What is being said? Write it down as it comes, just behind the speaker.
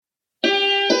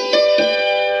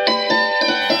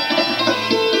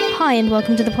Hi and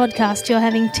welcome to the podcast. You're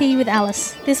having tea with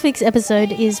Alice. This week's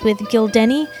episode is with Gil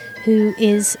Denny, who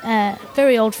is a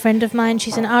very old friend of mine.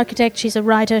 She's an architect, she's a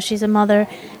writer, she's a mother,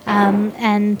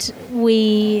 and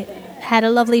we had a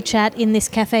lovely chat in this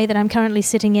cafe that I'm currently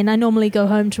sitting in. I normally go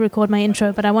home to record my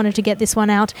intro, but I wanted to get this one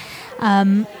out.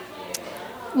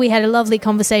 We had a lovely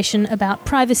conversation about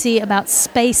privacy, about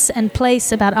space and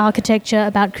place, about architecture,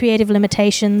 about creative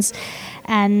limitations,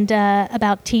 and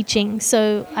about teaching.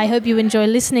 So I hope you enjoy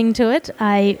listening to it.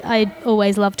 I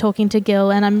always love talking to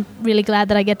Gil, and I'm really glad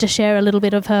that I get to share a little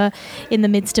bit of her in the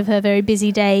midst of her very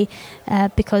busy day,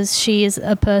 because she is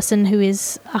a person who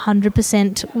is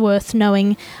 100% worth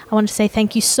knowing. I want to say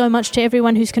thank you so much to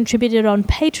everyone who's contributed on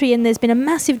Patreon. There's been a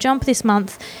massive jump this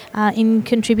month in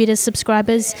contributors,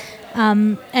 subscribers,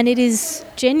 and it is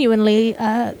genuinely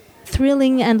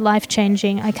thrilling and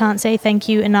life-changing. I can't say thank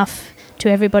you enough to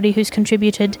everybody who's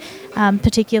contributed,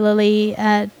 particularly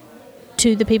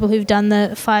to the people who've done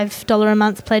the $5 a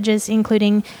month pledges,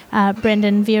 including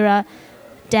Brendan, Vera,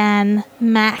 Dan,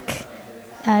 Mac,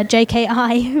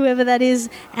 JKI, whoever that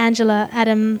is, Angela,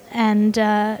 Adam, and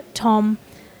Tom.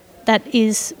 That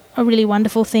is a really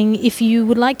wonderful thing. If you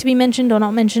would like to be mentioned or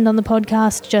not mentioned on the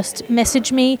podcast, just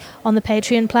message me on the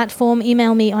Patreon platform,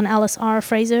 email me on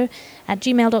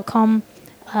alicerafraser@gmail.com,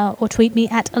 or tweet me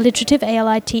at alliterative,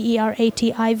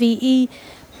 ALITERATIVE,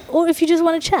 or if you just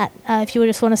want to chat, if you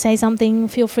just want to say something,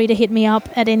 feel free to hit me up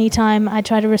at any time. I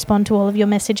try to respond to all of your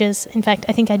messages. In fact,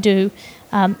 I think I do.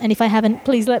 And if I haven't,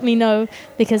 please let me know,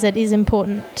 because it is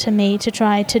important to me to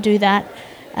try to do that.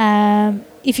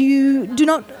 If you do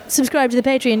not subscribe to the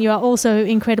Patreon, you are also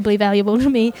incredibly valuable to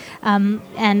me,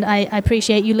 and I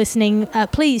appreciate you listening.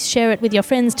 Please share it with your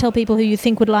friends, tell people who you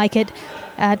think would like it,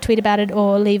 tweet about it,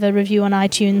 or leave a review on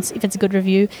iTunes if it's a good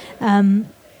review.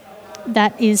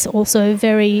 That is also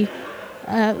very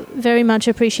much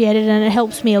appreciated, and it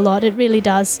helps me a lot. It really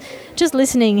does. Just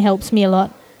listening helps me a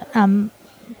lot.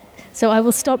 So I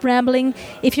will stop rambling.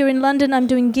 If you're in London, I'm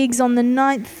doing gigs on the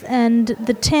 9th and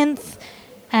the 10th,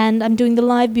 and I'm doing the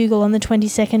Live Bugle on the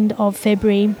 22nd of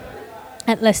February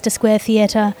at Leicester Square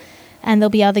Theatre, and there'll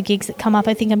be other gigs that come up.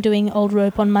 I think I'm doing Old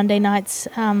Rope on Monday nights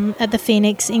at the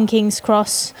Phoenix in King's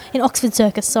Cross, in Oxford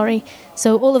Circus, sorry.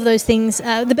 So all of those things.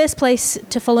 The best place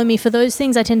to follow me for those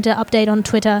things, I tend to update on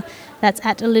Twitter. That's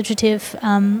at alliterative.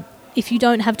 If you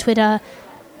don't have Twitter,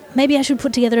 maybe I should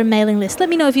put together a mailing list. Let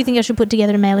me know if you think I should put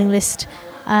together a mailing list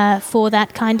for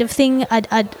that kind of thing.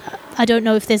 I don't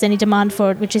know if there's any demand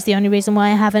for it, which is the only reason why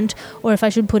I haven't, or if I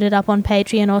should put it up on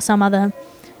Patreon or some other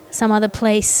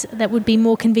place that would be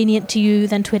more convenient to you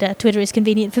than Twitter. Twitter is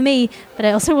convenient for me, but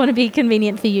I also want to be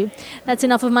convenient for you. That's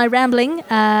enough of my rambling.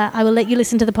 I will let you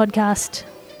listen to the podcast.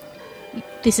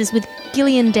 This is with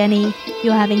Gillian Denny.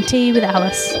 You're having tea with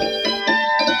Alice.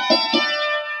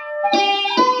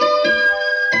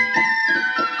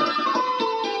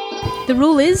 The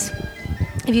rule is,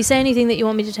 if you say anything that you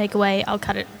want me to take away, I'll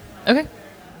cut it. Okay.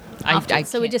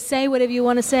 So we just say whatever you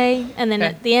want to say, and then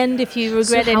at the end, if you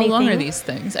regret anything... So how long are these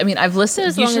things? I mean, I've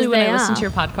listened... Usually when I listen to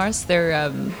your podcast,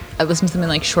 I listen to them in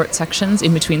like short sections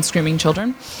in between screaming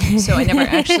children. So I never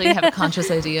actually have a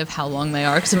conscious idea of how long they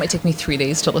are, because it might take me 3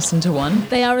 days to listen to one.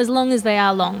 They are as long as they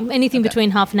are long. Anything between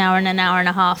half an hour and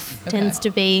a half tends to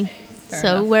be... Fair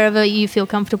enough. Wherever you feel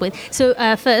comfortable with. So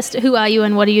first, who are you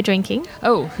and what are you drinking?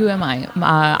 Oh, who am I?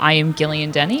 I am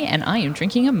Gillian Denny, and I am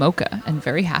drinking a mocha, and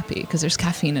very happy because there's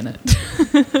caffeine in it.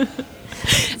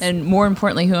 And more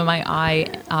importantly, who am I?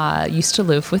 I used to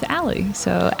live with Allie.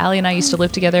 So Allie and I used to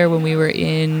live together when we were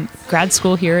in grad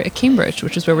school here at Cambridge,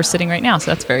 which is where we're sitting right now.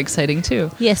 So that's very exciting too.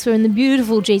 Yes, we're in the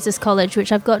beautiful Jesus College,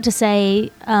 which I've got to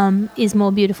say is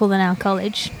more beautiful than our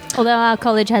college. Although our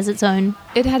college has its own...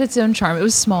 It had its own charm. It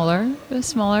was smaller.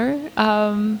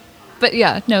 But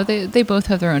yeah, no, they both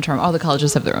have their own charm. All the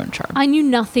colleges have their own charm. I knew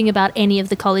nothing about any of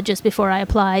the colleges before I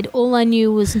applied. All I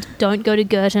knew was don't go to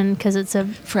Girton because it's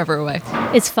forever away.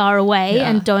 It's far away,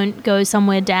 and don't go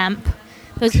somewhere damp.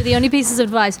 Those were the only pieces of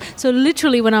advice. So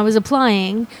literally when I was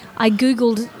applying, I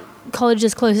Googled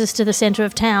colleges closest to the centre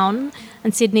of town,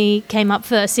 and Sydney came up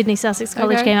first. Sydney Sussex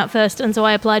College came up first, and so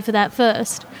I applied for that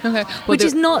first. Okay. Well, which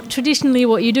is not traditionally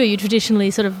what you do. You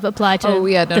traditionally sort of apply to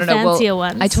the fancier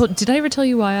ones. Did I ever tell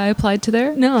you why I applied to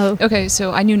there? No. Okay,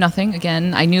 so I knew nothing.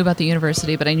 Again, I knew about the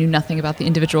university, but I knew nothing about the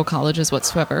individual colleges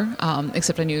whatsoever,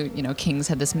 except I knew, King's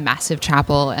had this massive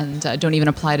chapel, and don't even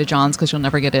apply to John's because you'll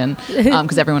never get in,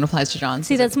 because everyone applies to John's.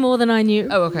 See, that's more than I knew.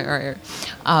 Oh, okay, all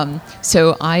right.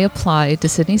 So I applied to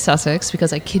Sydney Sussex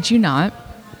because, I kid you not,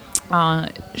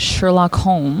 Sherlock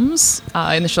Holmes,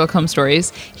 in the Sherlock Holmes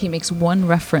stories, he makes one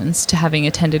reference to having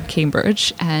attended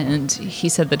Cambridge, and he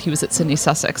said that he was at Sidney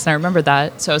Sussex, and I remember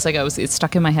that, so I was like, it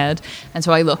stuck in my head, and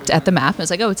so I looked at the map, and I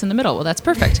was like, oh, it's in the middle, well, that's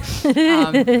perfect.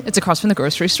 It's across from the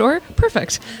grocery store,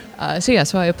 perfect.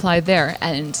 So I applied there,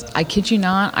 and I kid you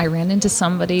not, I ran into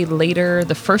somebody later,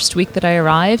 the first week that I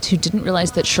arrived, who didn't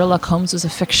realize that Sherlock Holmes was a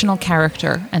fictional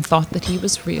character and thought that he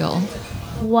was real.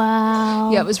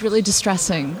 Wow. Yeah, it was really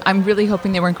distressing. I'm really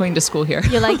hoping they weren't going to school here.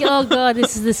 You're like, oh God,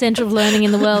 this is the center of learning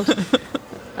in the world.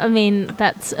 I mean,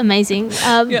 that's amazing.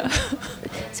 Yeah.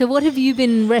 So what have you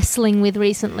been wrestling with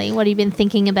recently? What have you been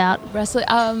thinking about? Wrestling?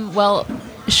 Well,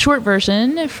 short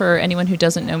version for anyone who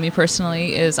doesn't know me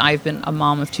personally is I've been a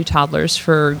mom of 2 toddlers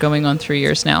for going on 3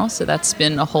 years now. So that's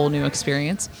been a whole new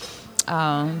experience.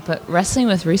 But wrestling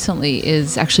with recently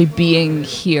is actually being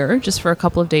here just for a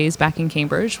couple of days back in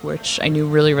Cambridge, which I knew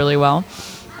really, really well.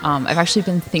 I've actually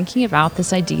been thinking about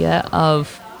this idea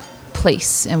of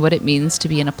place and what it means to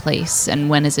be in a place and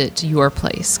when is it your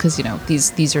place, because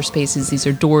these are spaces, these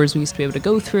are doors we used to be able to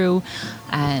go through,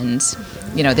 and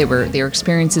they were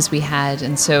experiences we had.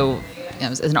 And so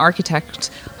as an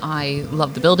architect, I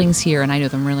love the buildings here and I know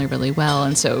them really, really well,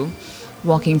 and so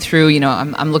walking through,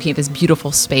 I'm looking at this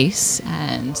beautiful space,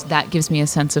 and that gives me a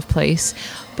sense of place.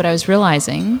 But I was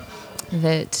realizing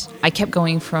that I kept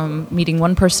going from meeting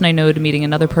one person I know to meeting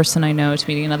another person I know to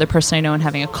meeting another person I know and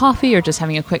having a coffee or just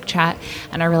having a quick chat.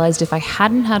 And I realized if I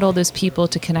hadn't had all those people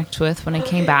to connect with when I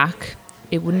came back,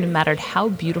 it wouldn't have mattered how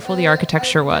beautiful the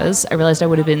architecture was. I realized I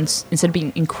would have been, instead of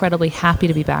being incredibly happy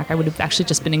to be back, I would have actually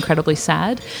just been incredibly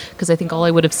sad, because I think all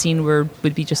I would have seen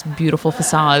would be just beautiful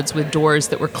facades with doors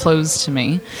that were closed to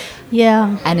me.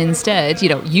 Yeah. And instead,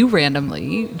 you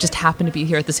randomly just happened to be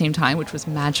here at the same time, which was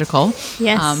magical.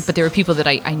 Yes. But there were people that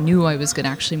I knew I was going to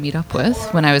actually meet up with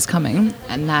when I was coming,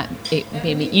 and that it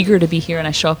made me eager to be here. And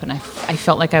I show up and I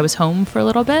felt like I was home for a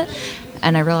little bit.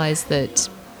 And I realized that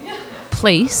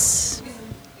place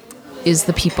is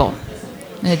the people.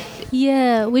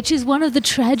 Yeah, which is one of the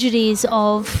tragedies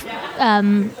of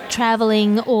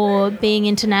traveling or being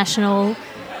international.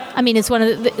 I mean, it's one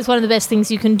of the best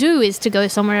things you can do is to go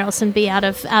somewhere else and be out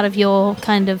of your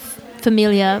kind of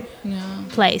familiar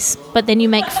place. But then you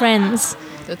make friends.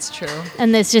 That's true.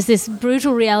 And there's just this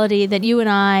brutal reality that you and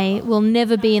I will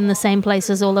never be in the same place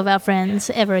as all of our friends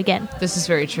ever again. This is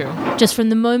very true. Just from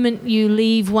the moment you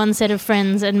leave one set of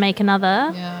friends and make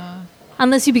another. Yeah.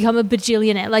 Unless you become a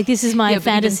bajillionaire. Like, this is my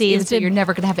fantasy. Even so, you're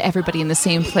never going to have everybody in the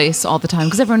same place all the time,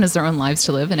 because everyone has their own lives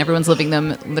to live, and everyone's living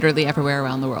them literally everywhere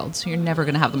around the world. So you're never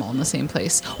going to have them all in the same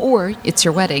place. Or it's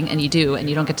your wedding, and you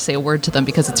don't get to say a word to them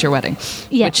because it's your wedding,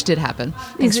 which did happen.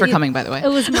 Thanks for coming, by the way. It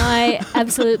was my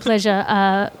absolute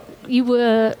pleasure. You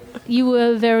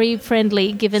were very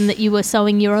friendly, given that you were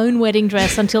sewing your own wedding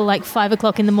dress until like 5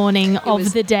 o'clock in the morning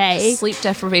of the day. Sleep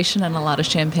deprivation and a lot of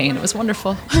champagne. It was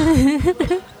wonderful.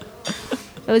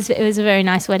 It was a very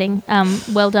nice wedding.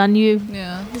 Well done, you.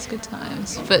 Yeah, it was good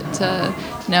times. But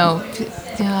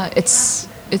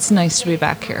it's nice to be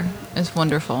back here. It's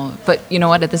wonderful. But you know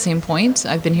what? At the same point,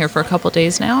 I've been here for a couple of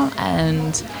days now,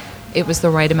 and it was the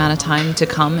right amount of time to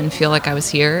come and feel like I was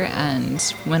here. And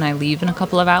when I leave in a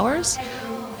couple of hours,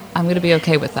 I'm going to be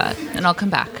okay with that, and I'll come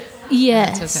back.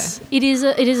 Yes, okay. It is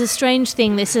a strange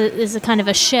thing. This is a kind of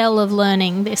a shell of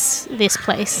learning. This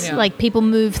place, like people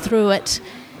move through it.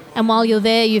 And while you're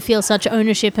there, you feel such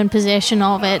ownership and possession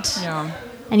of it. Yeah.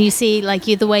 And you see, like,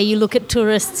 the way you look at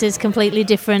tourists is completely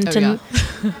different.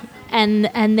 And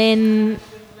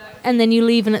then you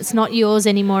leave and it's not yours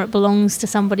anymore. It belongs to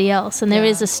somebody else. And there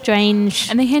is a strange...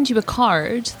 And they hand you a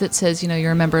card that says,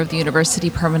 you're a member of the university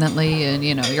permanently, and,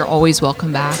 you're always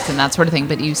welcome back and that sort of thing.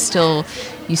 But you still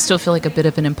feel like a bit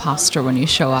of an imposter when you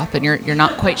show up, and you're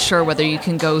not quite sure whether you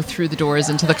can go through the doors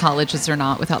into the colleges or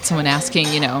not without someone asking,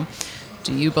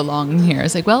 do you belong here?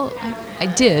 It's like, well, I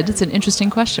did. It's an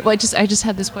interesting question. Well, I just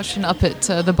had this question up at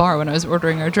the bar when I was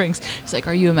ordering our drinks. It's like,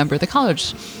 are you a member of the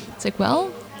college? It's like,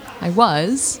 well, I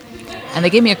was. And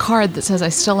they gave me a card that says I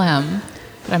still am,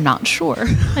 but I'm not sure.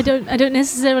 I don't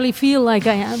necessarily feel like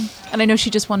I am. And I know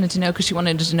she just wanted to know, because she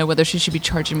wanted to know whether she should be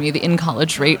charging me the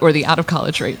in-college rate or the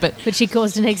out-of-college rate. But she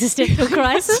caused an existential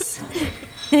crisis.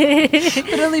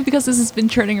 But only because this has been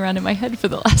churning around in my head for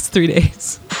the last 3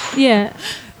 days. Yeah.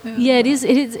 Yeah, it is.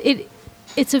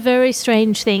 It's a very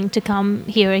strange thing to come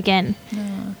here again.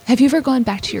 Have you ever gone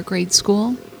back to your grade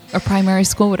school or primary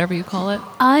school, whatever you call it?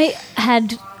 I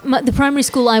had the primary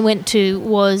school I went to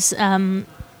was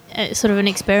sort of an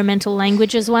experimental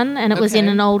languages one, and it was in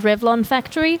an old Revlon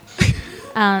factory.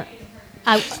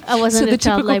 I wasn't so a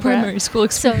child labourer. Primary school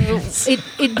experience. So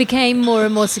it became more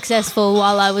and more successful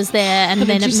while I was there, and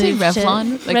then it moved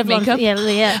Revlon, to like Revlon, makeup.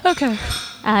 Yeah. Okay.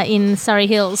 In Surrey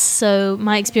Hills. So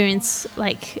my experience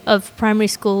of primary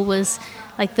school was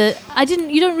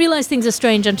you don't realise things are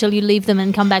strange until you leave them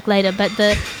and come back later, but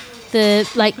the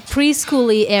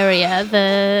preschool-y area,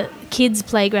 the kids'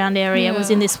 playground area was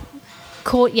in this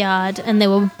courtyard, and there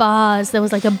were bars. There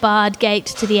was a barred gate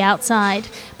to the outside,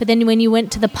 but then when you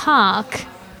went to the park,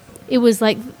 it was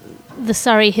like the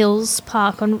Surrey Hills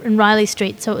Park on Riley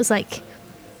Street, so it was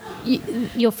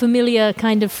your familiar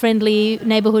kind of friendly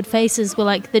neighbourhood faces were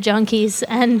like the junkies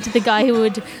and the guy who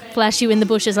would flash you in the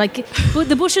bushes.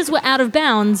 The bushes were out of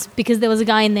bounds because there was a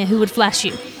guy in there who would flash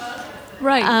you.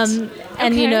 Right.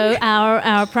 And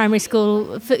our primary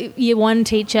school year 1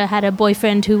 teacher had a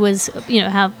boyfriend who was,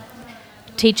 how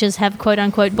teachers have quote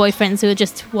unquote boyfriends who are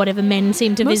just whatever men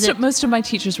seem to visit. Most of my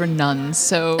teachers were nuns,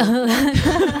 so.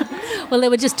 Well, there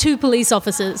were just 2 police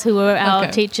officers who were our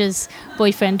teacher's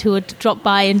boyfriend who would drop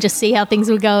by and just see how things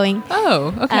were going.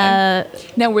 Oh, okay.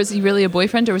 Now, was he really a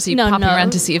boyfriend, or was he popping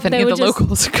around to see if any of the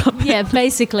locals are coming? Yeah,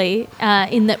 basically,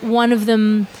 in that one of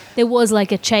them, there was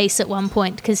a chase at one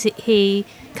point because we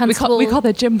call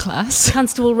that gym class.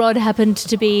 Constable Rod happened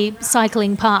to be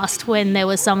cycling past when there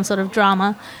was some sort of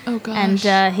drama. Oh, gosh.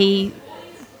 And he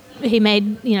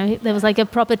made, there was a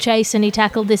proper chase, and he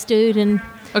tackled this dude and...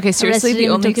 Okay, seriously, the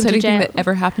only exciting thing that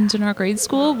ever happened in our grade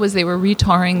school was they were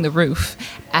retarring the roof,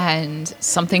 and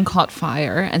something caught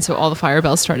fire, and so all the fire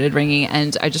bells started ringing,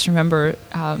 and I just remember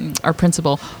our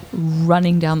principal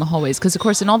running down the hallways, because of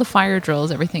course in all the fire drills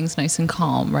everything's nice and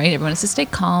calm, right? Everyone has to stay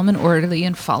calm and orderly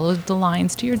and follow the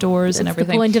lines to your doors. That's and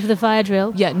everything. The point of the fire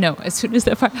drill. Yeah, no, as soon as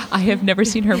that fire, I have never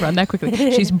seen her run that quickly.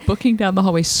 She's booking down the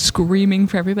hallway, screaming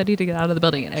for everybody to get out of the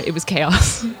building, and it was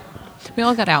chaos. We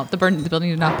all got out. The building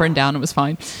did not burn down. It was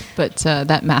fine. But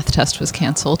that math test was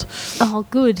canceled. Oh,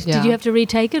 good. Yeah. Did you have to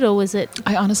retake it, or was it?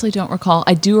 I honestly don't recall.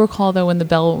 I do recall, though, when the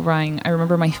bell rang, I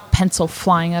remember my pencil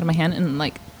flying out of my hand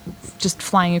and, just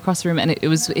flying across the room. And it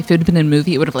was, if it had been in a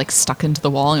movie, it would have, stuck into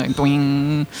the wall and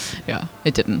boing. Yeah,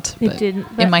 it didn't. It didn't.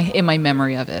 In my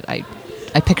memory of it, I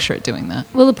picture it doing that.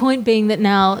 Well, the point being that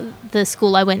now the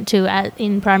school I went to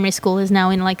in primary school is now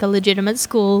in a legitimate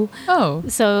school. Oh,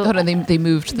 so they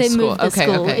moved the school.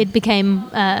 Okay. It became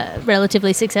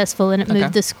relatively successful, and it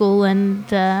moved the school, and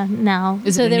now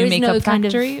is so it a there new is makeup no kind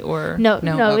factory of or no,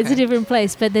 okay. It's a different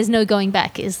place, but there's no going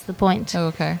back. Is the point? Oh,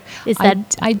 okay. Is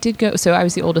that I did go? So I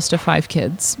was the oldest of 5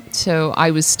 kids, so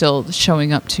I was still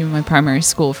showing up to my primary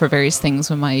school for various things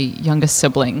when my youngest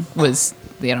sibling was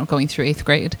going through 8th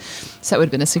grade. So that would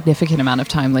have been a significant amount of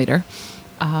time later.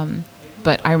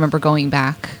 But I remember going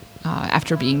back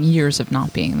after being years of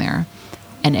not being there,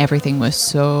 and everything was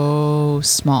so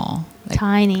small.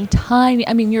 Tiny.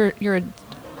 I mean,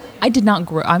 I did not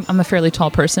grow. I'm a fairly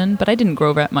tall person, but I didn't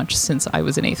grow that much since I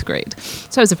was in 8th grade.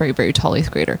 So I was a very, very tall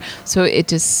 8th grader. So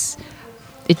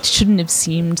it shouldn't have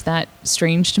seemed that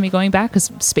strange to me going back,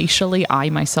 because spatially I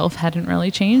myself hadn't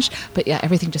really changed. But yeah,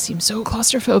 everything just seemed so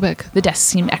claustrophobic. The desks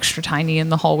seemed extra tiny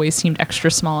and the hallways seemed extra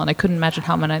small, and I couldn't imagine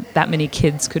how that many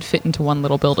kids could fit into one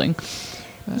little building.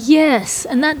 Yes,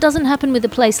 and that doesn't happen with a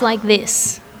place like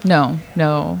this. No.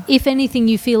 If anything,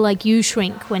 you feel like you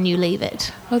shrink when you leave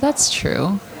it. Oh, that's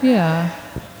true. Yeah.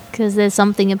 Because there's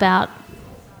something about,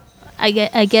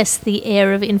 I guess, the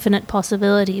air of infinite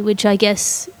possibility, which I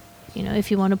guess...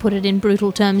 if you want to put it in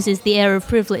brutal terms, is the air of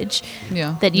privilege.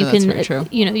 Yeah, that you can, that's very true.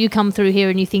 You come through here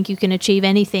and you think you can achieve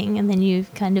anything, and then you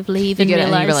kind of leave and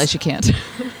realize you can't.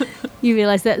 You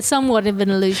realize that's somewhat of an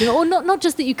illusion, or not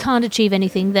just that you can't achieve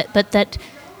anything, but that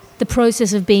the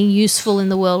process of being useful in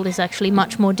the world is actually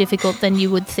much more difficult than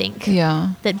you would think.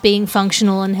 Yeah, that being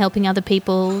functional and helping other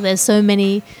people, there's so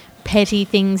many petty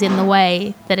things in the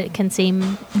way that it can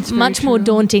seem much more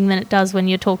daunting than it does when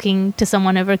you're talking to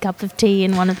someone over a cup of tea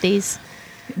in one of these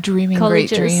dreaming colleges.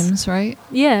 Great dreams, right?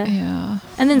 Yeah.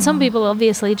 And then some people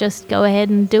obviously just go ahead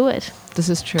and do it. This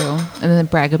is true. And then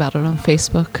brag about it on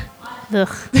Facebook. Ugh.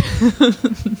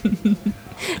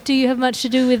 Do you have much to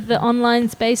do with the online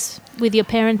space with your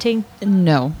parenting?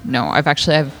 No. I've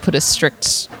put a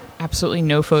strict... absolutely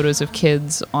no photos of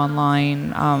kids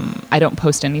online. I don't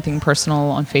post anything personal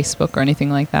on Facebook or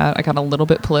anything like that. I got a little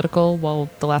bit political while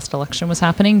the last election was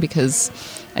happening because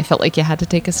I felt like you had to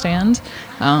take a stand.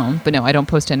 But no, I don't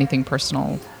post anything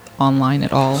personal online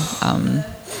at all.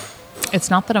 It's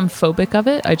not that I'm phobic of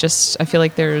it. I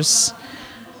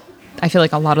feel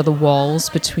like a lot of the walls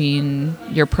between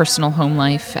your personal home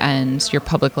life and your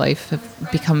public life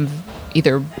have become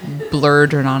either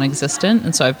blurred or non-existent.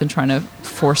 And so I've been trying to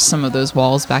force some of those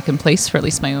walls back in place for at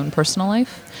least my own personal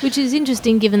life. Which is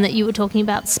interesting given that you were talking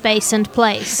about space and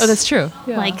place. Oh, that's true.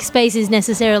 Yeah. Like space is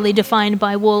necessarily defined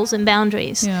by walls and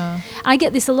boundaries. Yeah. I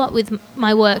get this a lot with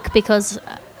my work because,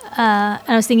 and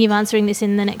I was thinking of answering this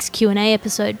in the next Q&A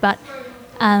episode, but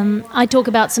I talk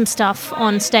about some stuff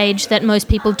on stage that most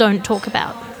people don't talk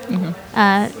about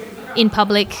in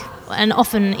public and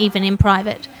often even in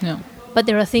private. Yeah. But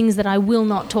there are things that I will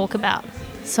not talk about.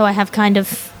 So I have kind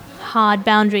of hard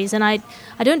boundaries, and I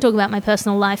don't talk about my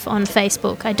personal life on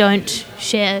Facebook. I don't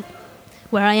share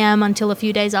where I am until a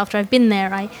few days after I've been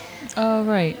there. Oh,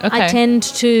 right. Okay. I tend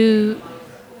to,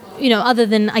 other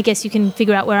than I guess you can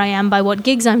figure out where I am by what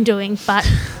gigs I'm doing, but...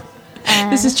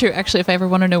 This is true. Actually, if I ever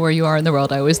want to know where you are in the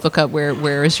world, I always look up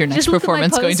where is your next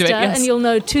performance going to be. Yes. And you'll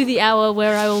know to the hour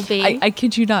where I will be. I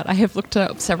kid you not. I have looked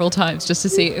up several times just to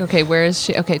see, okay, where is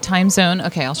she? Okay, time zone.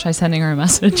 Okay, I'll try sending her a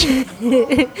message.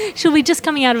 She'll be just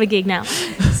coming out of a gig now.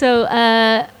 So,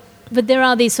 but there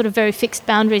are these sort of very fixed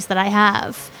boundaries that I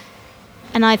have.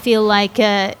 And I feel like,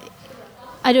 I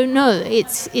don't know,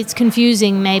 it's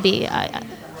confusing maybe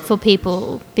for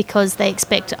people because they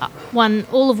expect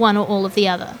all of one or all of the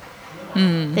other.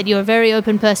 That you're a very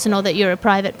open person or that you're a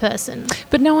private person.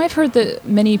 But now I've heard that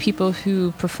many people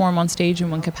who perform on stage in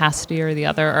one capacity or the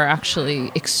other are actually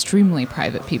extremely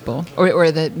private people, or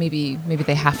that maybe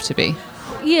they have to be.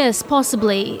 Yes,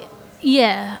 possibly.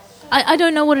 Yeah. I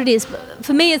don't know what it is. But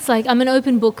for me, it's like I'm an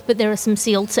open book, but there are some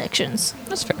sealed sections.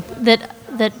 That's fair.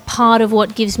 That part of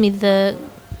what gives me the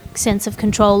sense of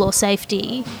control or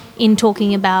safety in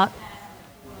talking about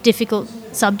difficult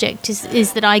subject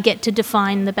is that I get to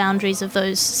define the boundaries of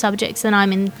those subjects and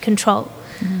I'm in control.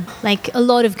 Like a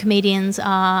lot of comedians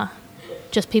are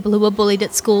just people who were bullied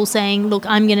at school saying, look,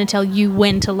 I'm going to tell you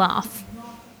when to laugh.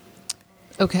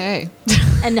 Okay.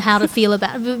 And how to feel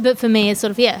about it. But for me, it's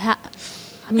sort of,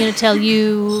 I'm going to tell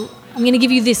you, I'm going to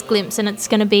give you this glimpse and it's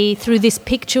going to be through this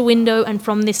picture window and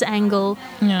from this angle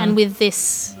and with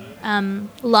this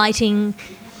lighting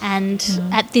and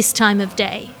at this time of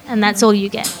day, and that's all you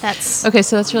get. That's okay.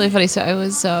 So that's really funny. So I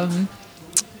was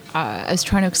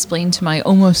trying to explain to my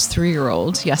almost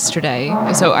 3-year-old yesterday.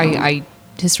 So I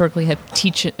historically have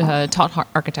taught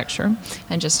architecture,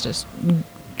 and just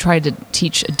tried to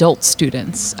teach adult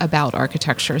students about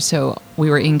architecture. So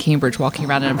we were in Cambridge walking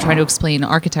around, and I'm trying to explain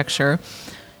architecture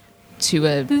to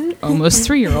a almost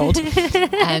 3-year-old.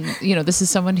 And this is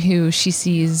someone who, she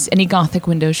sees any Gothic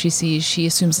window she sees, she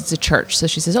assumes it's a church. So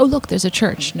she says, oh, look, there's a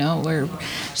church. No,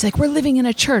 she's like, we're living in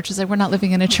a church. It's like, we're not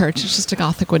living in a church, it's just a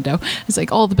Gothic window. It's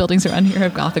like, all the buildings around here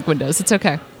have Gothic windows, it's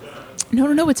okay.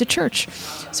 No, it's a church.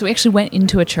 So we actually went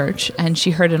into a church, and she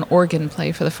heard an organ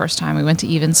play for the first time. We went to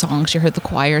Evensong. She heard the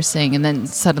choir sing, and then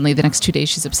suddenly the next 2 days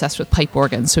she's obsessed with pipe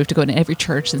organs. So we have to go into every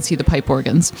church and see the pipe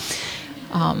organs.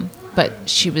 But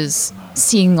she was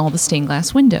seeing all the stained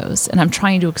glass windows, and I'm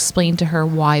trying to explain to her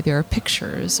why there are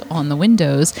pictures on the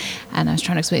windows. And I was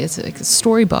trying to explain it's like a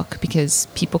storybook because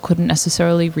people couldn't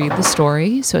necessarily read the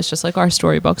story. So it's just like our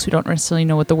storybooks. We don't necessarily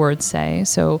know what the words say.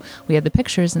 So we had the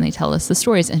pictures and they tell us the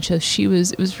stories. And so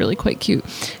it was really quite cute.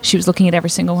 She was looking at every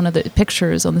single one of the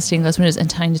pictures on the stained glass windows and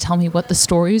trying to tell me what the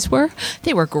stories were.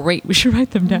 They were great. We should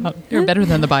write them down. They were better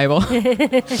than the Bible.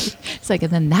 It's like,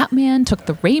 and then that man took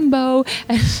the rainbow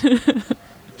and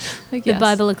like, the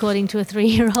Bible according to a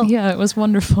 3-year-old. Yeah, it was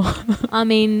wonderful. I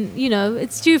mean,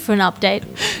 it's due for an update.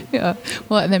 Yeah.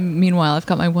 Well, and then meanwhile, I've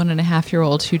got my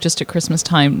 1.5-year-old who just at Christmas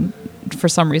time, for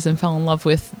some reason, fell in love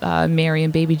with Mary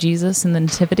and baby Jesus and the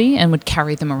Nativity and would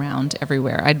carry them around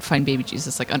everywhere. I'd find baby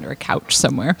Jesus like under a couch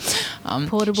somewhere.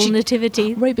 Portable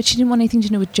nativity. Right, but she didn't want anything to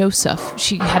do with Joseph.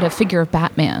 She had a figure of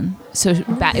Batman. So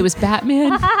it was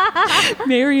Batman,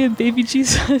 Mary, and baby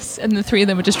Jesus, and the three of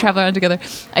them would just travel around together.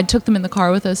 I took them in the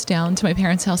car with us down to my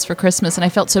parents' house for Christmas, and I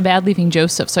felt so bad leaving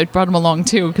Joseph, so I brought him along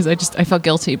too because I felt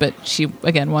guilty. But she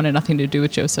again wanted nothing to do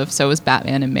with Joseph, so it was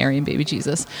Batman and Mary and baby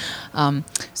Jesus.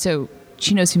 So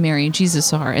she knows who Mary and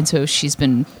Jesus are, and so she's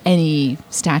been any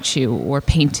statue or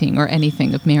painting or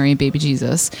anything of Mary and baby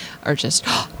Jesus are just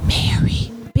Mary,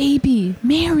 baby.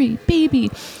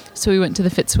 So we went to the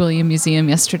Fitzwilliam Museum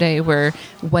yesterday, where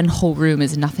one whole room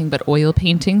is nothing but oil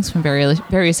paintings from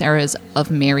various eras of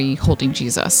Mary holding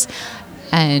Jesus.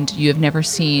 And you have never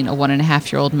seen a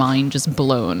 1.5-year-old mind just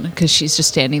blown because she's just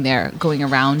standing there going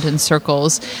around in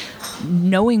circles,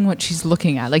 knowing what she's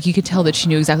looking at. Like you could tell that she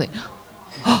knew exactly.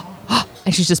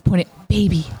 And she's just pointing,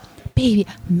 baby,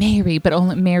 Mary.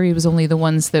 But Mary was only the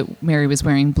ones that Mary was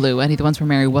wearing blue. Any of the ones where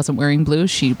Mary wasn't wearing blue,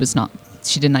 she was not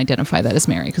she didn't identify that as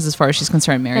Mary, because as far as she's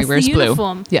concerned, Mary wears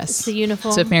blue. Yes, it's the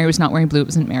uniform. So if Mary was not wearing blue, it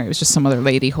wasn't Mary. It was just some other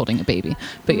lady holding a baby.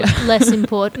 But yeah, less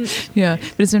important. Yeah,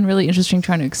 but it's been really interesting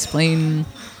trying to explain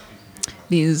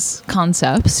these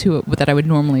concepts that I would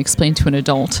normally explain to an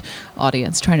adult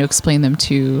audience, trying to explain them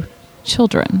to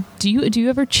children. Do you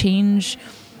ever change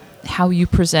how you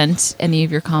present any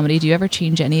of your comedy? Do you ever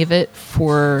change any of it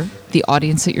for the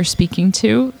audience that you're speaking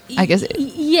to? I guess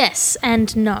yes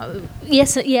and no.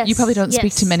 Yes. You probably don't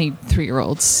speak to many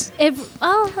 3-year-olds.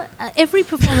 Every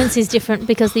performance is different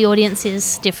because the audience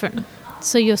is different.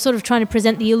 So you're sort of trying to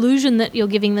present the illusion that you're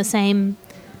giving the same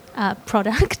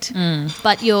product,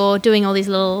 but you're doing all these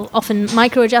little, often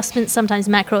micro adjustments, sometimes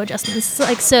macro adjustments. It's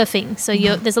like surfing. So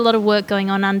there's a lot of work going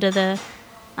on under the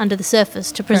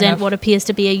surface to present what appears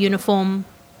to be a uniform.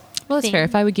 Well, that's fair.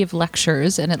 If I would give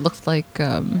lectures and it looked like,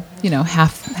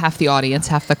 half the audience,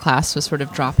 half the class was sort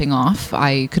of dropping off,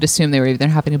 I could assume they were either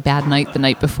having a bad night the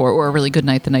night before or a really good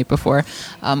night the night before.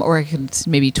 Or I could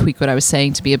maybe tweak what I was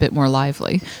saying to be a bit more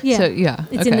lively. Yeah. So, yeah.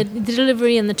 It's in the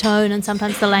delivery and the tone and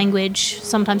sometimes the language.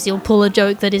 Sometimes you'll pull a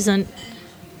joke that isn't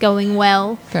going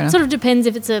well. Fair enough. It sort of depends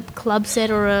if it's a club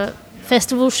set or a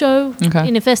festival show. Okay.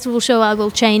 In a festival show, I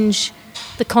will change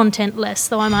the content less,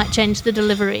 though I might change the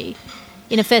delivery.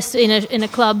 In a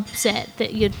club set,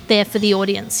 that you're there for the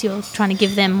audience, you're trying to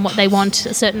give them what they want,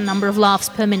 a certain number of laughs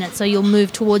per minute, so you'll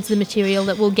move towards the material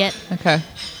that will get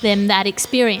them that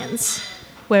experience.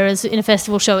 Whereas in a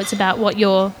festival show, it's about what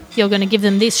you're going to give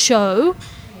them this show,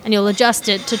 and you'll adjust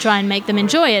it to try and make them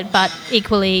enjoy it, but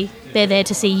equally they're there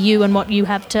to see you and what you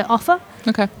have to offer.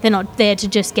 Okay. They're not there to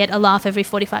just get a laugh every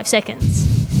 45 seconds.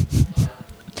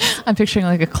 I'm picturing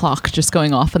like a clock just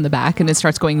going off in the back, and it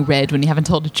starts going red when you haven't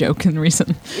told a joke in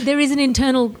recent. There is an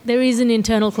internal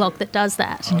clock that does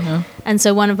that. Mm-hmm. And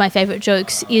so one of my favourite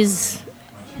jokes is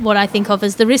what I think of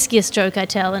as the riskiest joke I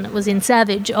tell, and it was in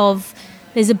Savage, of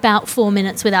there's about 4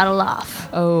 minutes without a laugh.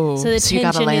 Oh, so the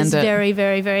tension is very,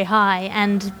 very, very high,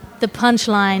 and the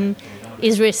punchline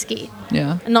is risky.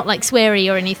 Yeah. Not like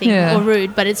sweary or anything or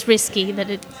rude, but it's risky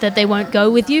that they won't go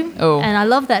with you. Oh. And I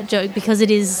love that joke because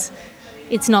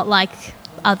it's not like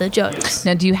other jokes.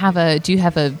 Now, do you have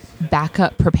a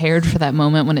backup prepared for that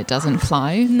moment when it doesn't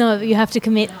fly? No, you have to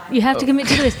commit. You have to commit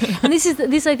to this. And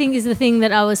this I think is the thing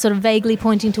that I was sort of vaguely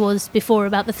pointing towards before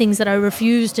about the things that I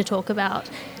refuse to talk about,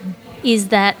 is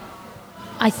that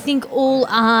I think all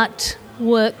art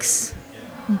works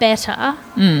better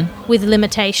with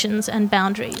limitations and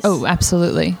boundaries. Oh,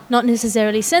 absolutely. Not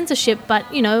necessarily censorship, but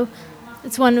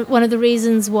it's one of the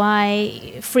reasons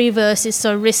why free verse is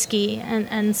so risky,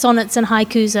 and sonnets and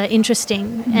haikus are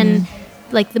interesting. And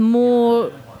like the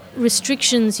more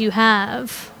restrictions you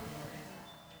have,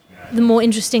 the more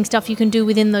interesting stuff you can do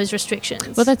within those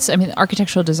restrictions. Well,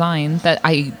 architectural design, that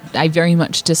I very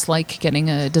much dislike getting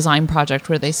a design project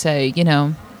where they say,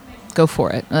 go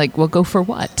for it. Like, well, go for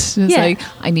what? It's like,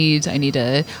 I need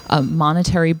a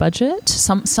monetary budget.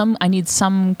 I need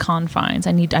some confines.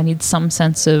 I need some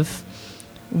sense of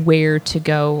where to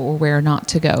go or where not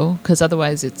to go, because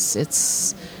otherwise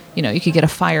it's you could get a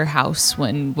firehouse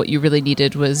when what you really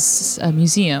needed was a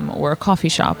museum or a coffee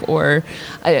shop, or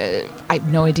I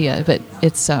have no idea, but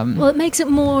it's well, it makes it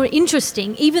more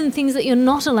interesting, even things that you're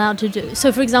not allowed to do.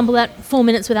 So for example, that 4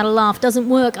 minutes without a laugh doesn't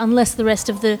work unless the rest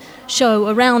of the show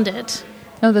around it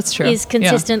that's true. is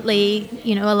consistently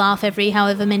a laugh every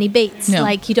however many beats.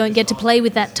 Like, you don't get to play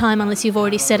with that time unless you've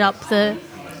already set up the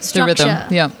structure,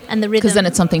 the rhythm, and the rhythm, because then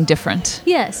it's something different.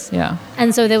 Yes. Yeah.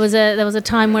 And so there was a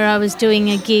time where I was doing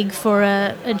a gig for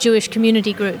a Jewish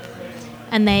community group,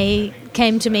 and they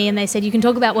came to me and they said, "You can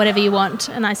talk about whatever you want."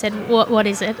 And I said, "What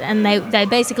is it?" And they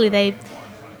basically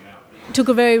took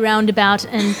a very roundabout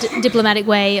and diplomatic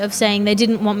way of saying they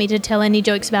didn't want me to tell any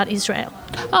jokes about Israel.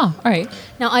 Oh, all right.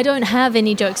 Now, I don't have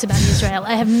any jokes about Israel.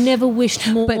 I have never wished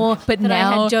more but that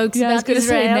now, I had jokes about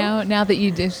Israel.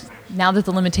 Now that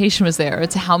the limitation was there,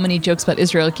 it's how many jokes about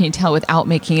Israel can you tell without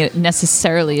making it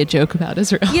necessarily a joke about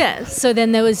Israel? Yeah. So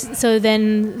then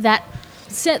that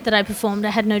set that I performed,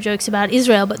 I had no jokes about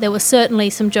Israel, but there were certainly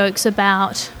some jokes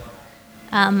about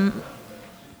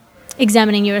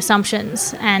examining your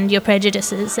assumptions and your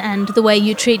prejudices and the way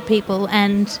you treat people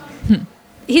and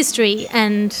history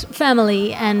and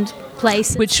family and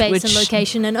place and space and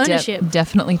location and ownership.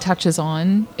 Definitely touches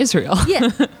on Israel. Yeah,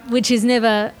 which is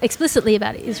never explicitly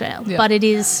about Israel, but it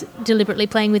is deliberately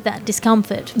playing with that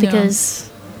discomfort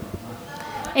because...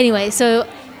 Anyway, so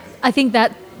I think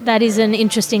that is an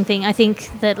interesting thing. I think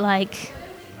that, like,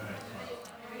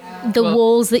 the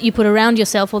walls that you put around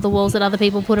yourself or the walls that other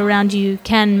people put around you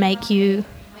can make you...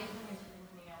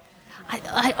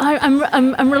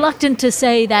 I'm reluctant to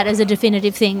say that as a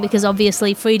definitive thing because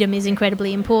obviously freedom is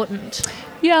incredibly important.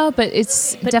 Yeah, but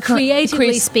it's definitely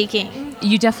creatively speaking,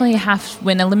 you definitely have,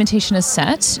 when a limitation is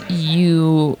set,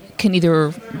 you can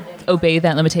either obey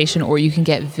that limitation or you can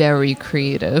get very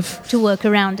creative to work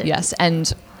around it. Yes,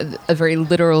 and a very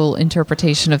literal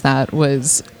interpretation of that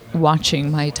was watching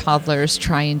my toddlers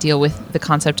try and deal with the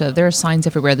concept of there are signs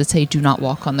everywhere that say do not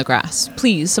walk on the grass.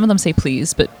 Please. Some of them say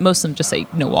please, but most of them just say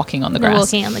no walking on the grass. No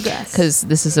walking on the grass. Because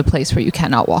this is a place where you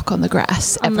cannot walk on the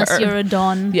grass unless ever. you're a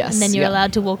don. Yes, and then you're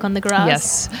allowed to walk on the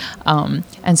grass. Yes.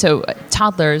 And so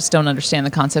toddlers don't understand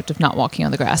the concept of not walking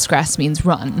on the grass. Grass means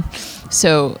run.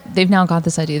 So they've now got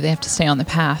this idea they have to stay on the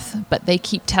path, but they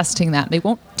keep testing that. They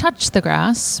won't touch the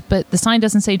grass, but the sign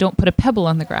doesn't say don't put a pebble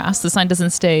on the grass. The sign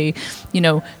doesn't say,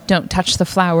 don't touch the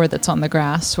flower that's on the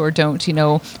grass, or don't,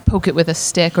 poke it with a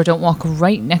stick, or don't walk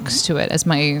right next to it, as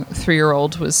my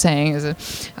 3-year-old was saying.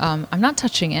 I'm not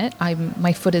touching it.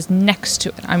 My foot is next to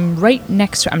it. I'm right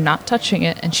next to it. I'm not touching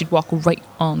it. And she'd walk right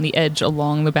on the edge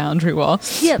along the boundary wall.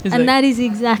 Yeah, and that is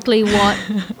exactly what,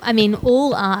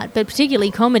 all art, but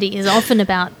particularly comedy, is often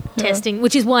about testing,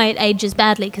 which is why it ages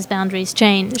badly, because boundaries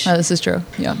change. Oh, this is true,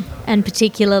 yeah. And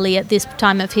particularly at this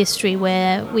time of history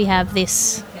where we have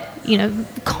this,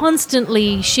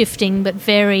 constantly shifting but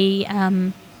very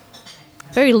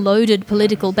very loaded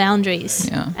political boundaries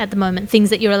at the moment. Things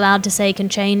that you're allowed to say can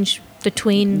change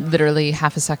between literally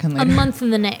half a second later, a month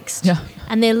and the next. Yeah.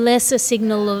 And they're less a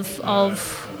signal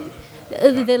of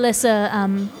they're less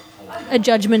a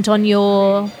judgment on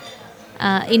your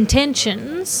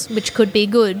intentions, which could be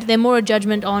good. They're more a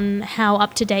judgment on how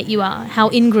up to date you are, how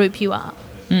in group you are,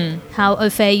 how au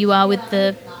fait you are with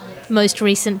the most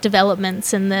recent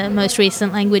developments and the most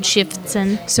recent language shifts.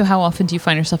 And so how often do you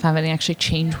find yourself having to actually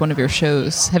change one of your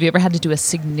shows? Have you ever had to do a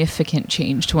significant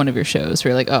change to one of your shows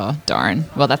where you're like, oh darn,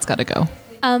 well that's got to go?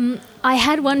 I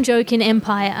had one joke in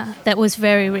Empire that was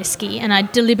very risky, and I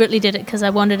deliberately did it because I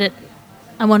wanted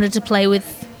to play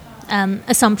with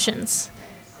assumptions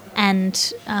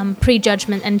and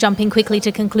prejudgment and jumping quickly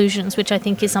to conclusions, which I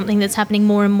think is something that's happening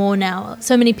more and more now.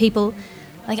 So many people,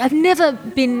 I've never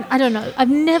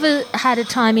had a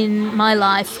time in my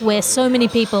life where so many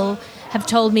people have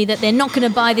told me that they're not going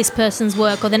to buy this person's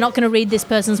work or they're not going to read this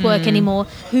person's work anymore,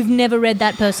 who've never read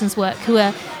that person's work, who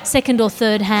are second or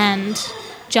third hand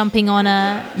jumping on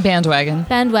a bandwagon.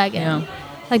 Yeah.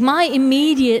 My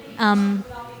immediate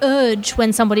urge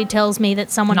when somebody tells me that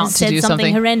someone has said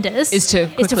something horrendous is to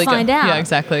find out. Yeah,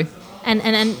 exactly.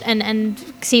 And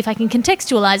see if I can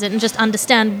contextualize it and just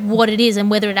understand what it is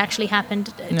and whether it actually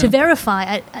happened to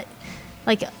verify.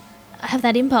 I have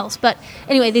that impulse. But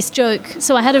anyway, this joke.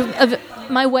 So I had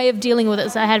my way of dealing with it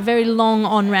is I had a very long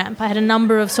on-ramp. I had a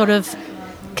number of sort of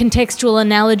contextual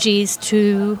analogies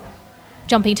to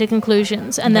jumping to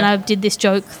conclusions. And then I did this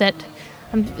joke that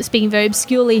I'm speaking very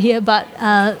obscurely here, but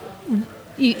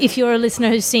if you're a listener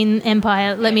who's seen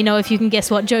Empire, let me know if you can guess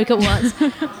what joke it was.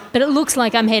 But it looks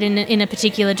like I'm heading in a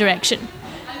particular direction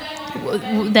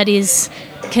that is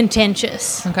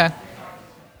contentious. Okay.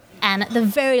 And at the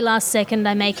very last second,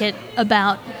 I make it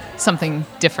about something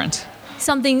different.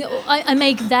 I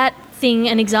make that thing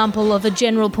an example of a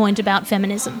general point about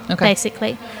feminism,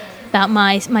 basically, about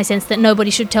my sense that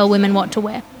nobody should tell women what to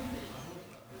wear.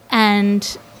 And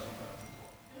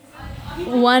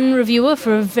one reviewer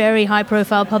for a very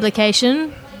high-profile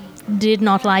publication did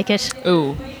not like it.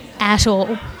 Ooh. At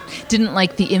all. Didn't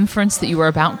like the inference that you were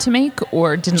about to make,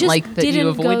 or didn't like that you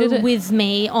avoided it? Just didn't go with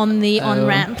me on the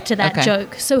on-ramp to that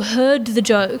joke. So heard the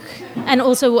joke, and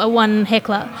also a one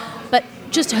heckler, but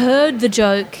just heard the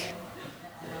joke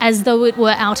as though it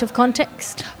were out of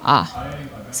context.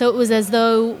 So it was as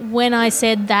though when I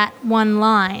said that one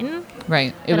line...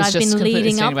 Right. It was just been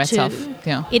leading up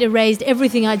to, it erased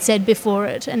everything I'd said before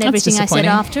it and everything I said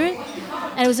after it.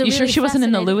 And it was you sure she wasn't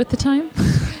in the loo at the time?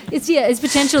 It's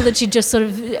potential that she just sort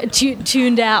of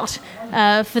tuned out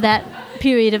for that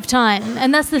period of time.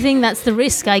 And that's the thing, that's the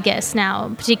risk, I guess,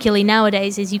 now, particularly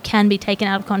nowadays, is you can be taken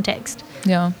out of context.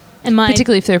 Yeah. And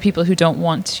particularly if there are people who don't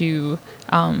want to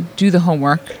do the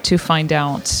homework to find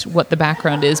out what the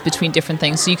background is between different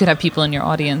things. So you could have people in your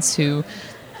audience who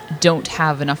don't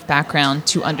have enough background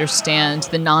to understand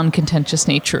the non-contentious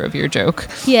nature of your joke.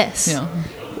 Yes. Yeah.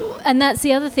 And that's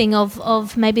the other thing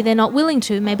of maybe they're not willing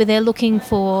to. Maybe they're looking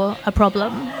for a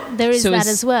problem. There is that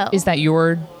as well. Is that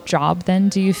your job then,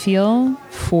 do you feel,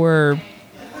 for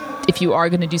if you are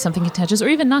going to do something contentious, or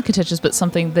even not contentious, but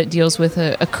something that deals with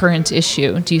a current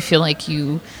issue? Do you feel like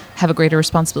you have a greater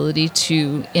responsibility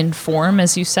to inform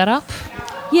as you set up?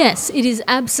 Yes, it is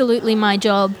absolutely my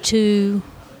job to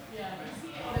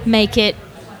make it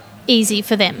easy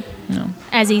for them. No.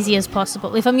 As easy as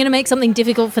possible. If I'm going to make something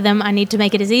difficult for them, I need to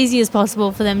make it as easy as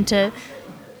possible for them to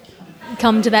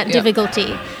come to that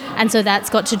difficulty. And so that's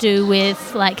got to do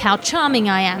with like how charming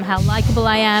I am, how likable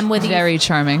I am. Very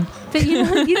charming. But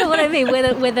you know what I mean.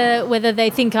 Whether they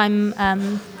think I'm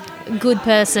a good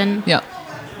person,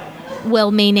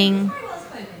 well-meaning,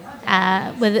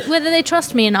 whether they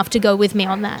trust me enough to go with me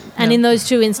on that. And in those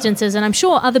two instances, and I'm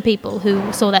sure other people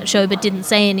who saw that show but didn't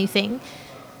say anything,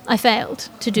 I failed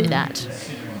to do that.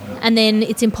 And then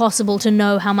it's impossible to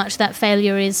know how much that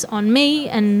failure is on me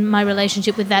and my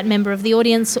relationship with that member of the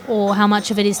audience, or how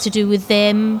much of it is to do with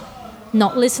them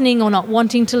not listening or not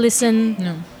wanting to listen.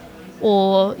 No.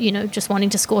 Or, just wanting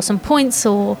to score some points,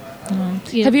 or...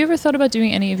 Have you ever thought about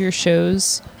doing any of your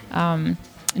shows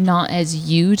not as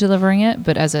you delivering it,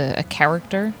 but as a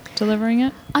character delivering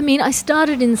it? I mean, I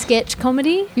started in sketch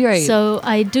comedy, right. So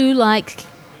I do like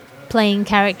playing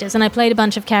characters, and I played a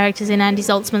bunch of characters in Andy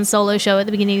Zaltzman's solo show at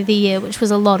the beginning of the year, which was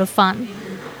a lot of fun.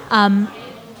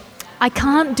 I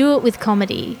can't do it with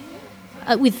comedy,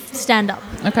 with stand-up.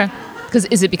 Okay.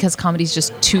 Is it because comedy's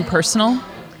just too personal?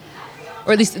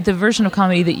 Or at least the version of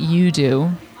comedy that you do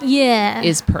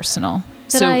is personal.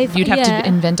 You'd have to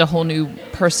invent a whole new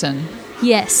person.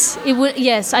 Yes, it would.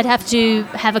 Yes, I'd have to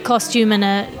have a costume and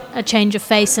a change of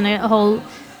face and a whole...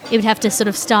 It would have to sort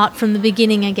of start from the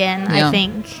beginning again, I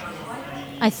think.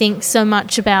 I think so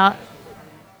much about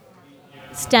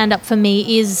stand-up for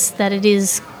me is that it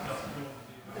is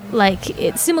like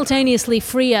it's simultaneously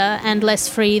freer and less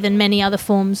free than many other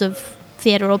forms of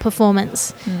theatre or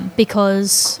performance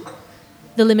because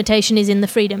the limitation is in the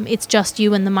freedom. It's just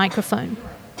you and the microphone.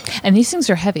 And these things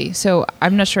are heavy, so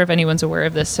I'm not sure if anyone's aware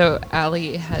of this. So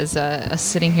Ali has us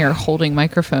sitting here holding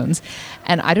microphones,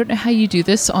 and I don't know how you do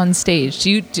this on stage.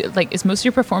 Is most of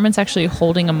your performance actually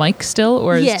holding a mic still,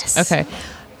 or yes? Okay.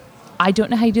 I don't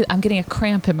know how you do it. I'm getting a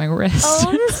cramp in my wrist. Oh,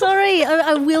 I'm sorry.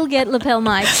 I will get lapel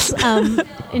mics.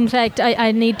 In fact,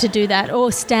 I need to do that,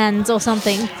 or stands or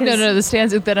something. No, the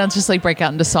stands, then I'll just like break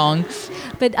out into song.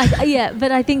 But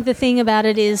I think the thing about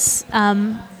it is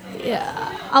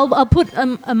I'll put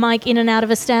a mic in and out of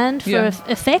a stand for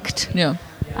effect. Yeah.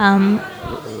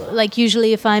 Like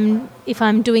usually if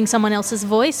I'm doing someone else's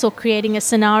voice or creating a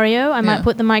scenario, I might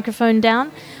put the microphone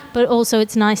down. But also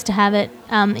it's nice to have it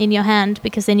in your hand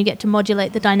because then you get to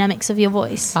modulate the dynamics of your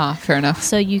voice. Ah, fair enough.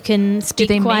 So you can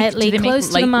speak quietly close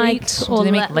to the mic. Do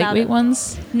they make lightweight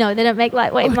ones? No, they don't make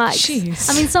lightweight mics. Geez.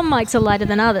 I mean, some mics are lighter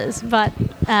than others, but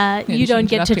you don't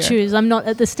get to choose. I'm not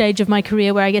at the stage of my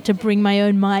career where I get to bring my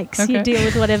own mics. Okay. You deal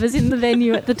with whatever's in the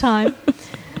venue at the time.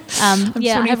 I'm just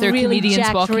wondering if there are really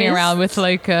comedians walking around with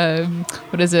like, a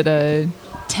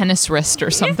tennis wrist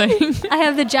or something. I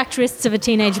have the jacked wrists of a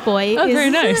teenage boy. Oh, very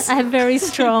nice. I have very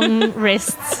strong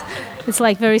wrists. It's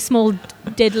like very small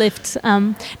deadlift.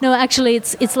 No, actually,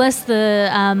 it's less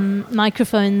the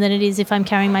microphone than it is if I'm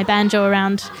carrying my banjo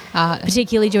around,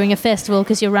 particularly during a festival,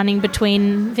 because you're running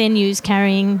between venues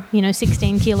carrying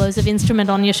 16 kilos of instrument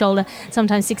on your shoulder,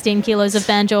 sometimes 16 kilos of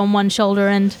banjo on one shoulder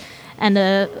and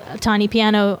a tiny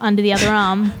piano under the other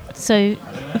arm. So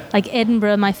like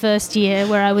Edinburgh, my first year,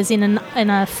 where I was in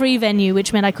a free venue,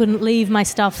 which meant I couldn't leave my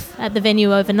stuff at the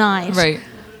venue overnight. Right.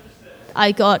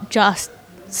 I got just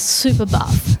super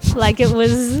buff. Like it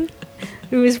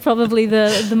was probably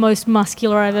the most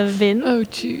muscular I've ever been. Oh,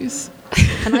 jeez.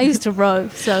 And I used to row,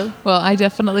 so... Well, I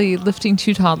definitely lifting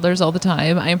 2 toddlers all the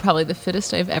time. I am probably the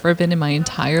fittest I've ever been in my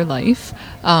entire life.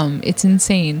 It's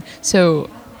insane.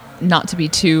 So... Not to be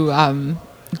too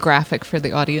graphic for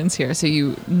the audience here. So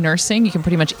you can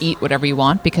pretty much eat whatever you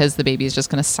want because the baby is just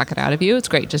going to suck it out of you. It's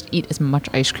great. Just eat as much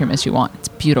ice cream as you want. It's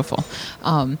beautiful.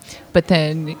 But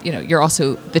then, you're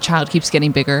also, the child keeps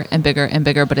getting bigger and bigger and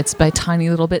bigger, but it's by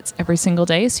tiny little bits every single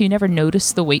day. So you never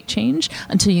notice the weight change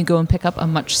until you go and pick up a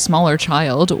much smaller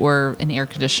child or an air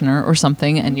conditioner or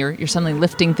something. And you're suddenly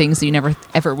lifting things that you never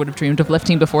ever would have dreamed of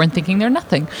lifting before and thinking they're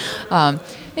nothing.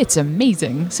 It's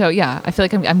amazing. So yeah, I feel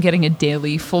like I'm getting a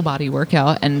daily full body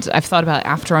workout, and I've thought about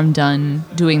after I'm done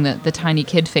doing the tiny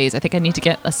kid phase, I think I need to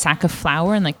get a sack of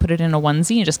flour and like put it in a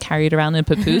onesie and just carry it around in a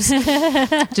papoose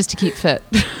just to keep fit.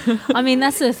 I mean,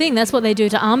 that's the thing. That's what they do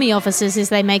to army officers is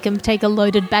they make them take a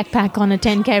loaded backpack on a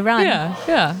 10K run.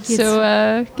 Yeah. So,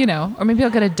 or maybe I'll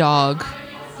get a dog.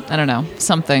 I don't know,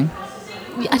 something.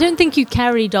 I don't think you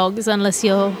carry dogs unless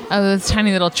you're... Oh, those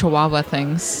tiny little chihuahua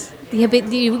things. Yeah,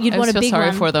 but you'd want a big one. I'm so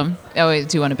sorry for them. Oh, wait,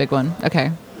 do you want a big one?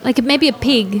 Okay. Like maybe a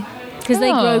pig, because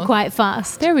they grow quite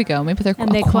fast. There we go. Maybe they're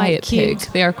a quiet pig.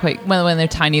 They are quite... Well, when they're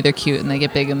tiny, they're cute, and they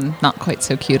get big and not quite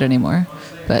so cute anymore.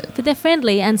 But they're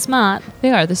friendly and smart.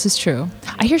 They are. This is true.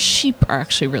 I hear sheep are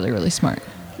actually really, really smart.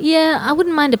 Yeah, I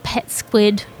wouldn't mind a pet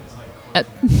squid.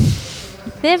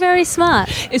 They're very smart.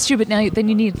 It's true, but now then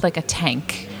you need like a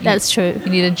tank. That's true. You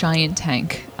need a giant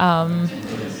tank. I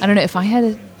don't know if I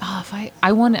had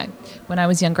I wanted, when I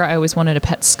was younger, I always wanted a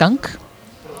pet skunk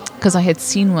because I had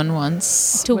seen one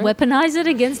once. To weaponize it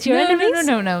against your enemies?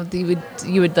 No.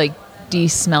 You would like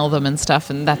de-smell them and stuff,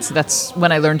 and that's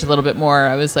when I learned a little bit more.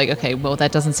 I was like, okay, well,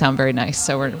 that doesn't sound very nice,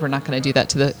 so we're not going to do that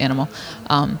to the animal.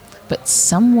 But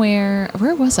somewhere,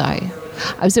 where was I?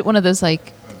 I was at one of those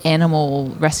like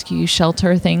animal rescue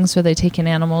shelter things where they take in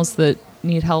animals that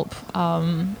need help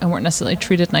and weren't necessarily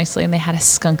treated nicely, and they had a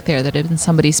skunk there that had been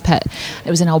somebody's pet.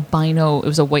 It was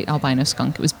a white albino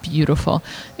skunk. It was beautiful.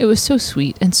 It was so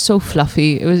sweet and so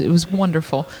fluffy. It was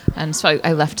wonderful. And so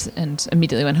I left and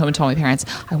immediately went home and told my parents,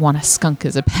 I want a skunk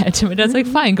as a pet. And my dad's like,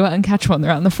 fine, go out and catch one.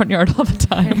 They're out in the front yard all the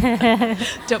time.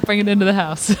 Don't bring it into the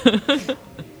house.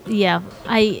 Yeah,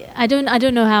 I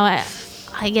don't know how.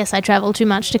 I guess I travel too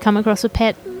much to come across a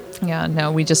pet. Yeah,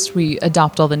 no, we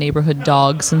adopt all the neighborhood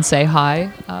dogs and say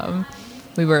hi.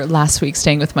 We were last week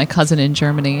staying with my cousin in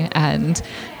Germany, and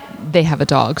they have a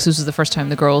dog. So this was the first time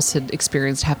the girls had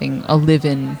experienced having a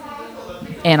live-in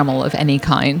animal of any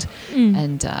kind.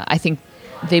 And I think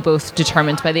they both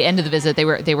determined by the end of the visit, they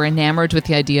were enamored with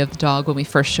the idea of the dog when we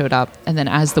first showed up. And then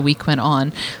as the week went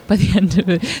on, by the end of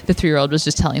it, the 3-year-old was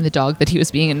just telling the dog that he was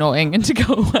being annoying and to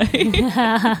go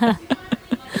away.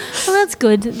 Well, that's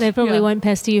good. They probably won't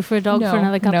pester you for a dog for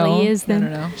another couple of years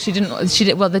then. No. She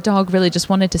didn't. Well, the dog really just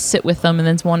wanted to sit with them and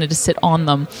then wanted to sit on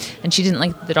them. And she didn't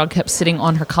like the dog kept sitting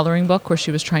on her coloring book where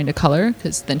she was trying to color,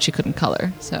 because then she couldn't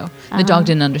color. So the dog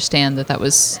didn't understand that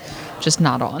was just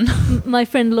not on. My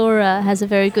friend Laura has a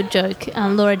very good joke.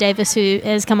 Laura Davis, who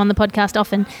has come on the podcast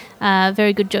often,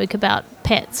 very good joke about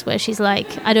pets, where she's like,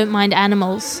 I don't mind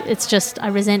animals. It's just I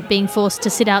resent being forced to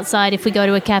sit outside if we go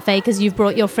to a cafe because you've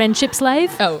brought your friendship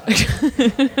slave. Oh.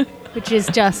 Which is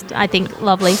just, I think,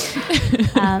 lovely.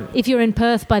 If you're in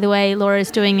Perth, by the way, Laura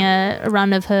is doing a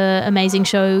run of her amazing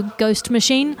show, Ghost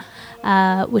Machine,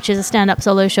 which is a stand-up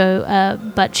solo show,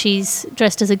 but she's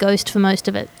dressed as a ghost for most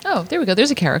of it. Oh, there we go.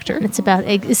 There's a character. And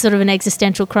it's sort of an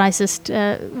existential crisis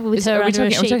with her under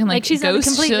a sheet. We're talking like she's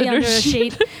completely under a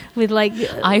sheet with like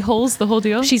eye holes, the whole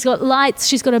deal. She's got lights.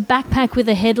 She's got a backpack with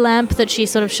a headlamp that she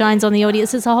sort of shines on the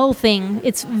audience. It's a whole thing.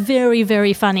 It's very,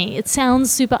 very funny. It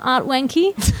sounds super art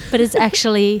wanky, but it's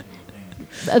actually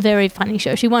a very funny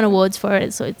show. She won awards for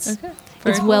it, so it's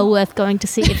well worth going to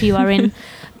see if you are in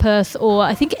Perth, or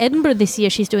I think Edinburgh this year.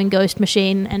 She's doing Ghost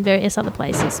Machine and various other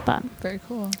places. But very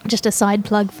cool. Just a side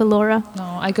plug for Laura. No,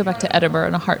 I go back to Edinburgh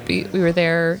in a heartbeat. We were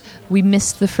there. We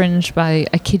missed the Fringe by,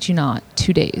 I kid you not,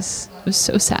 2 days. It was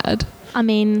so sad. I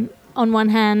mean, on one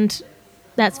hand,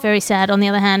 that's very sad. On the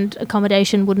other hand,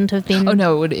 accommodation wouldn't have been. Oh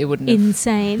no, it wouldn't.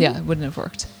 Insane. Yeah, it wouldn't have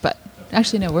worked. But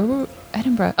actually, no. Where were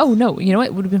Edinburgh? Oh no, you know what?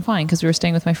 It would have been fine because we were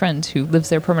staying with my friend who lives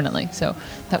there permanently. So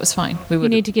that was fine. You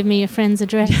need to give me your friend's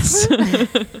address.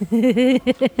 Yes.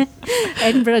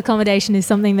 Edinburgh accommodation is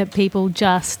something that people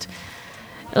just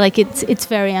like. It's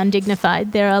very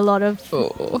undignified. There are a lot of.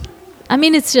 Oh. I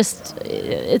mean, it's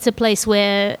a place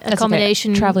where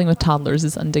accommodation. Okay. Traveling with toddlers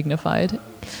is undignified.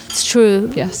 It's true.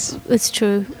 Yes, it's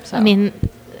true. So. I mean,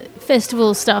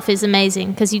 festival stuff is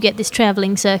amazing because you get this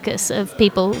traveling circus of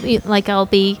people. Like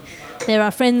there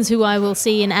are friends who I will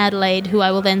see in Adelaide who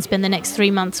I will then spend the next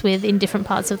 3 months with in different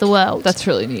parts of the world. That's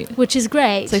really neat. Which is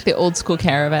great. It's like the old school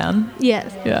caravan.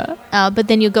 Yes. Yeah. But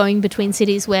then you're going between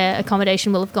cities where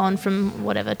accommodation will have gone from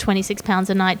whatever, £26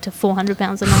 a night to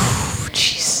 £400 a night.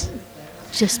 Jeez.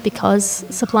 Just because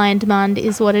supply and demand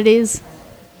is what it is.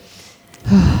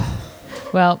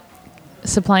 Well,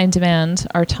 supply and demand,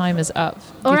 our time is up.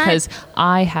 All because right.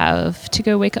 I have to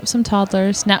go wake up some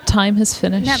toddlers. Nap time has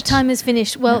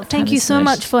finished. Well, thank you so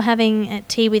much for having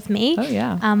tea with me. Oh,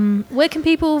 yeah. Where can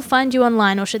people find you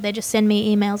online, or should they just send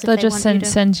me emails? They'll just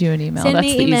send you an email. That's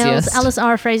the easiest.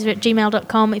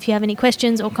 AliceRFraser@gmail.com if you have any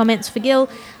questions or comments for Gil.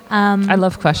 I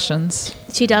love questions.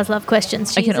 She does love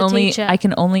questions. She's a teacher. I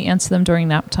can only answer them during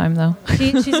nap time, though.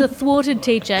 She's a thwarted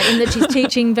teacher in that she's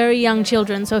teaching very young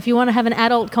children. So if you want to have an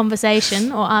adult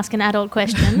conversation or ask an adult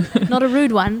question, not a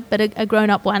rude one, but a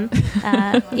grown-up one,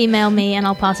 email me and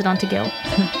I'll pass it on to Gil.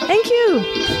 Thank you.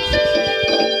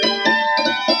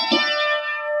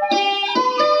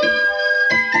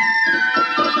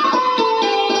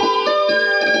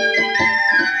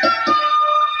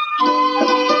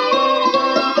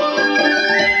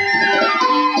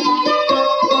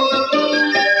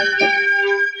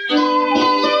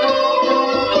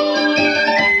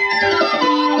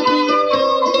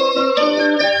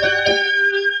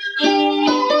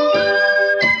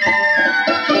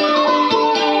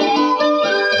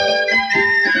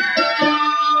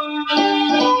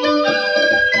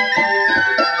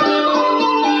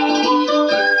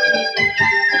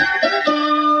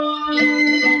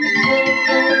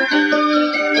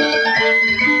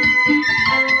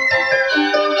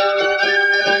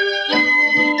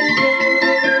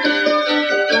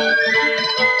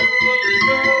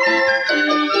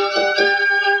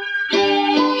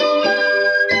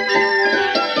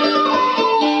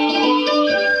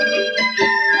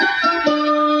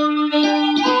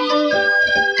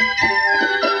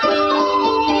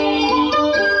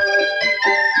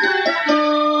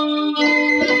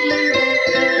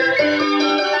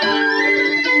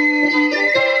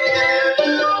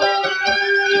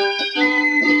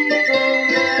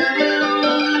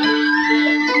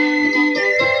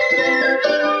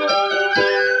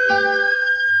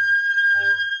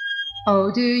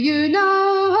 Oh, do you know,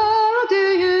 oh, do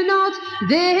you not,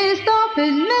 this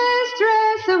Dolphin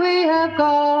mistress we have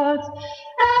got?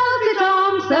 Elsie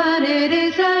Thompson, it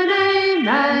is her name,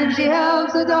 and she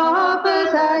helps the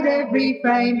Doffers at every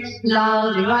frame.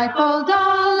 Laldy rifle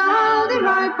doll, laldy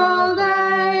rifle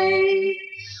day.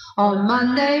 On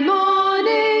Monday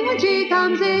morning when she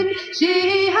comes in,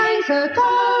 she hangs her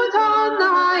coat on the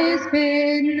highest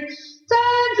pin,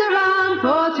 turns around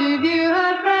for to view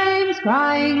her frames,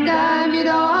 crying, damn you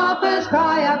Doffers,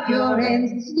 cry up your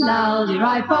hens. Laldy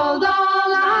rifle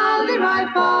doll, laldy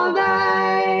rifle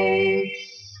day.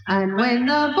 And when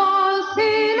the boss,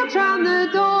 he looks round the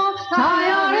door,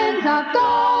 tie our ends up,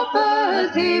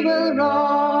 Doffers, he will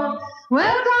roar.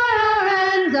 Well, tie our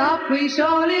ends up, we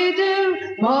surely do,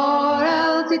 for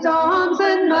Elsie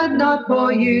Thompson, but not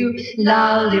for you.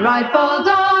 Laldy rifle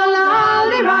doll,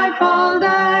 laldy rifle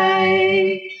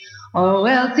day. Oh,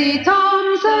 Elsie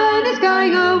Thompson is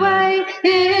going away,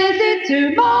 is it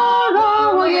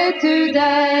tomorrow or yet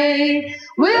today?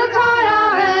 We'll tie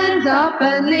our ends up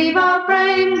and leave our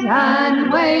frames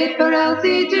and wait for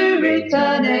Elsie to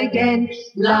return again.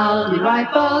 Laldy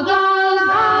rifle doll,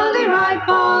 laldy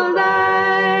rifle